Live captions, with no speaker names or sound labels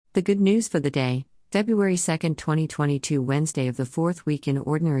The good news for the day, February 2, 2022, Wednesday of the fourth week in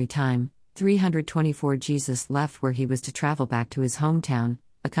Ordinary Time, 324. Jesus left where he was to travel back to his hometown,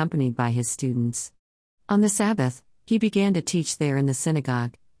 accompanied by his students. On the Sabbath, he began to teach there in the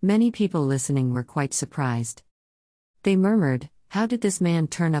synagogue. Many people listening were quite surprised. They murmured, "How did this man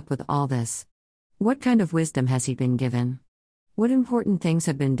turn up with all this? What kind of wisdom has he been given? What important things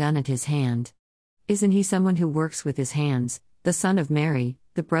have been done at his hand? Isn't he someone who works with his hands, the son of Mary,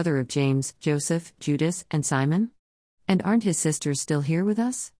 the brother of James, Joseph, Judas, and Simon? And aren't his sisters still here with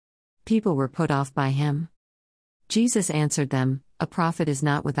us?" People were put off by him. Jesus answered them, "A prophet is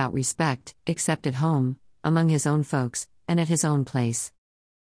not without respect, except at home, among his own folks, and at his own place."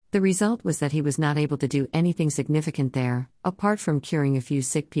 The result was that he was not able to do anything significant there, apart from curing a few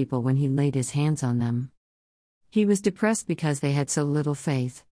sick people when he laid his hands on them. He was depressed because they had so little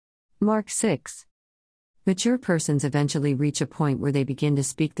faith. Mark 6. Mature persons eventually reach a point where they begin to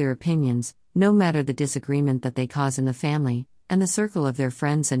speak their opinions, no matter the disagreement that they cause in the family, and the circle of their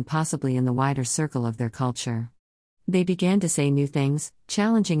friends, and possibly in the wider circle of their culture. They began to say new things,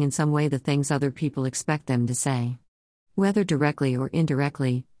 challenging in some way the things other people expect them to say. Whether directly or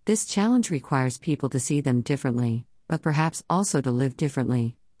indirectly, this challenge requires people to see them differently, but perhaps also to live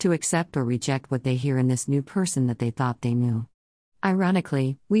differently, to accept or reject what they hear in this new person that they thought they knew.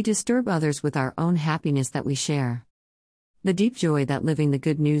 Ironically, we disturb others with our own happiness that we share. The deep joy that living the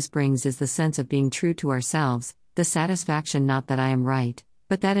good news brings is the sense of being true to ourselves, the satisfaction not that I am right,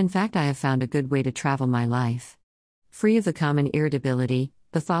 but that in fact I have found a good way to travel my life. Free of the common irritability,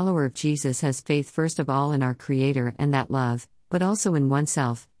 the follower of Jesus has faith first of all in our Creator and that love, but also in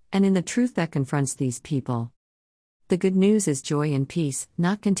oneself, and in the truth that confronts these people. The good news is joy and peace,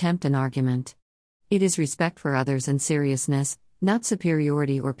 not contempt and argument. It is respect for others and seriousness, not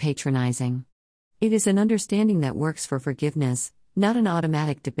superiority or patronizing. It is an understanding that works for forgiveness, not an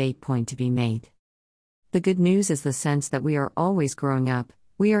automatic debate point to be made. The good news is the sense that we are always growing up,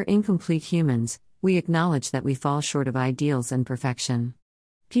 we are incomplete humans, we acknowledge that we fall short of ideals and perfection.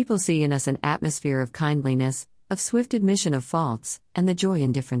 People see in us an atmosphere of kindliness, of swift admission of faults, and the joy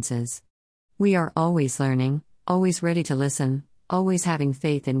in differences. We are always learning, always ready to listen, always having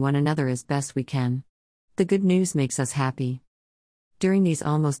faith in one another as best we can. The good news makes us happy. During these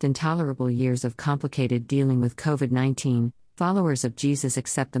almost intolerable years of complicated dealing with COVID-19, followers of Jesus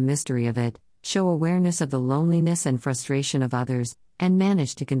accept the mystery of it, show awareness of the loneliness and frustration of others, and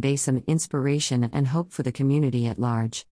manage to convey some inspiration and hope for the community at large.